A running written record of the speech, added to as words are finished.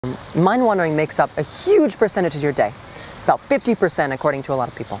Mind wandering makes up a huge percentage of your day, about 50% according to a lot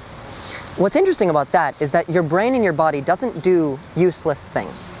of people. What's interesting about that is that your brain and your body doesn't do useless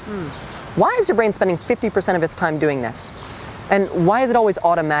things. Why is your brain spending 50% of its time doing this? And why is it always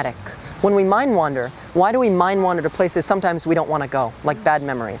automatic? When we mind wander, why do we mind wander to places sometimes we don't want to go, like bad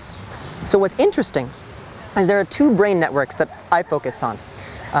memories? So what's interesting is there are two brain networks that I focus on.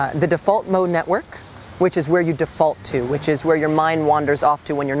 The default mode network, which is where you default to, which is where your mind wanders off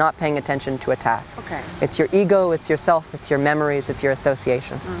to when you're not paying attention to a task. Okay. It's your ego, it's yourself, it's your memories, it's your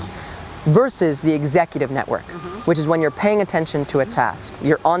associations. Versus the executive network, which is when you're paying attention to a task.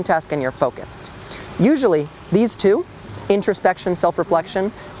 You're on task and you're focused. Usually, these two, introspection,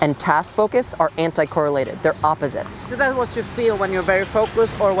 self-reflection, and task focus, are anti-correlated. They're opposites. So that's what you feel when you're very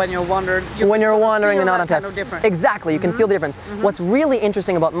focused or when you're wandering? When you're wandering and not on task. Kind of difference. Exactly, you can feel the difference. What's really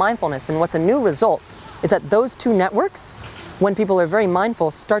interesting about mindfulness, and what's a new result, is that those two networks, when people are very mindful,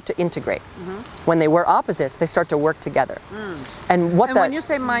 start to integrate. When they were opposites, they start to work together. And when you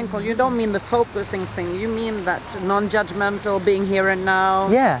say mindful, you don't mean the focusing thing. You mean that non-judgmental, being here and now,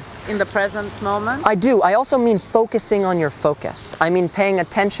 in the present moment? I do. I also mean focusing on your focus. I mean paying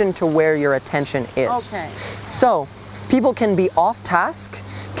attention to where your attention is. Okay. So, people can be off task,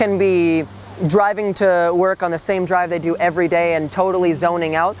 can be driving to work on the same drive they do every day and totally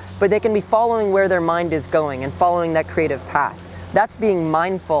zoning out, but they can be following where their mind is going and following that creative path. That's being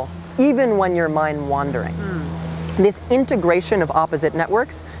mindful, even when you're mind wandering. This integration of opposite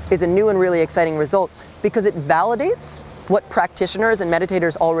networks is a new and really exciting result because it validates what practitioners and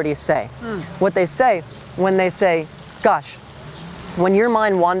meditators already say. What they say when they say, gosh, when your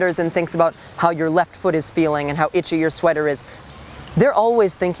mind wanders and thinks about how your left foot is feeling and how itchy your sweater is, they're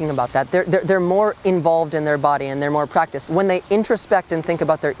always thinking about that. They're more involved in their body and they're more practiced. When they introspect and think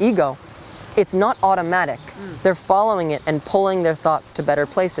about their ego, it's not automatic. They're following it and pulling their thoughts to better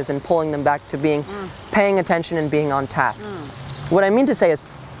places and pulling them back to being paying attention and being on task. What I mean to say is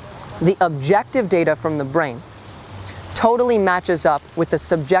the objective data from the brain totally matches up with the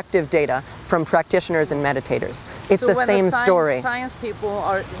subjective data from practitioners and meditators. It's the same story. Science people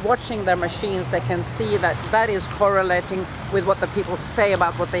are watching their machines, they can see that that is correlating with what the people say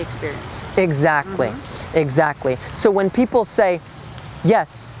about what they experience. Exactly, exactly. So when people say,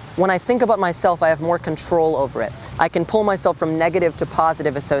 yes, when I think about myself, I have more control over it. I can pull myself from negative to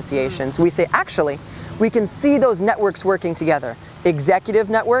positive associations. We say, actually, we can see those networks working together. Executive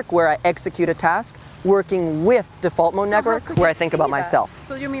network, where I execute a task, working with default mode network, where I think about myself.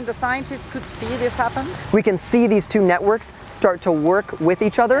 So you mean the scientists could see this happen? We can see these two networks start to work with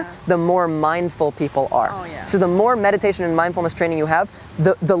each other the more mindful people are. So the more meditation and mindfulness training you have,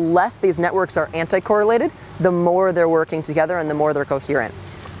 the less these networks are anti-correlated, the more they're working together and the more they're coherent.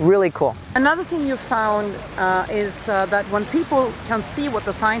 Really cool. Another thing you found is that when people can see what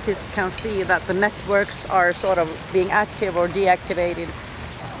the scientists can see, that the networks are sort of being active or deactivated,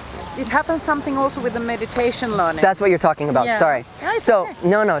 it happens something also with the meditation learning. That's what you're talking about, sorry. So,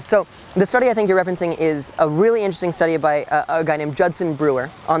 okay. So the study I think you're referencing is a really interesting study by a guy named Judson Brewer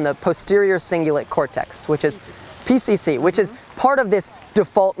on the posterior cingulate cortex, which is PCC, which is part of this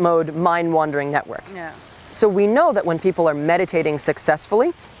default mode mind wandering network. So we know that when people are meditating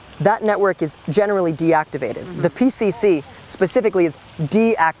successfully, that network is generally deactivated. The PCC specifically is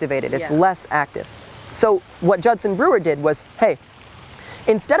deactivated, it's less active. So what Judson Brewer did was, hey,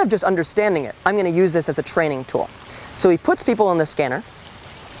 instead of just understanding it, I'm going to use this as a training tool. So he puts people on the scanner,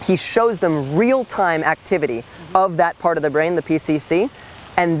 he shows them real-time activity of that part of the brain, the PCC,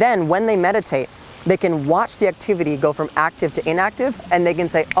 and then when they meditate, they can watch the activity go from active to inactive, and they can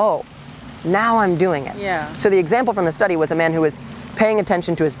say, oh, now I'm doing it. So the example from the study was a man who was paying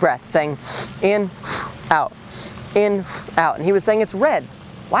attention to his breath, saying in, out, and he was saying it's red.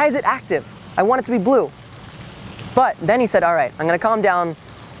 Why is it active? I want it to be blue. But then he said, all right, I'm going to calm down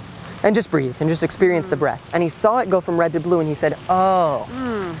and just breathe and just experience the breath. And he saw it go from red to blue and he said, oh,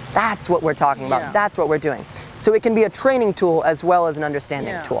 that's what we're talking about. That's what we're doing. So it can be a training tool as well as an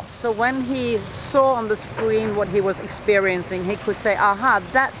understanding tool. So when he saw on the screen what he was experiencing, he could say, aha,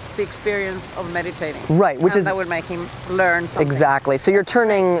 that's the experience of meditating. Right, which is that would make him learn something. Exactly. So you're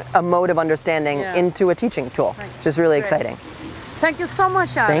turning a mode of understanding into a teaching tool, which is really exciting. Thank you so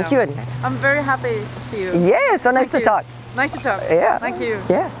much, Adam. Thank you. I'm very happy to see you. Yeah, so nice to talk. Nice to talk. Yeah. Thank you.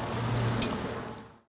 Yeah.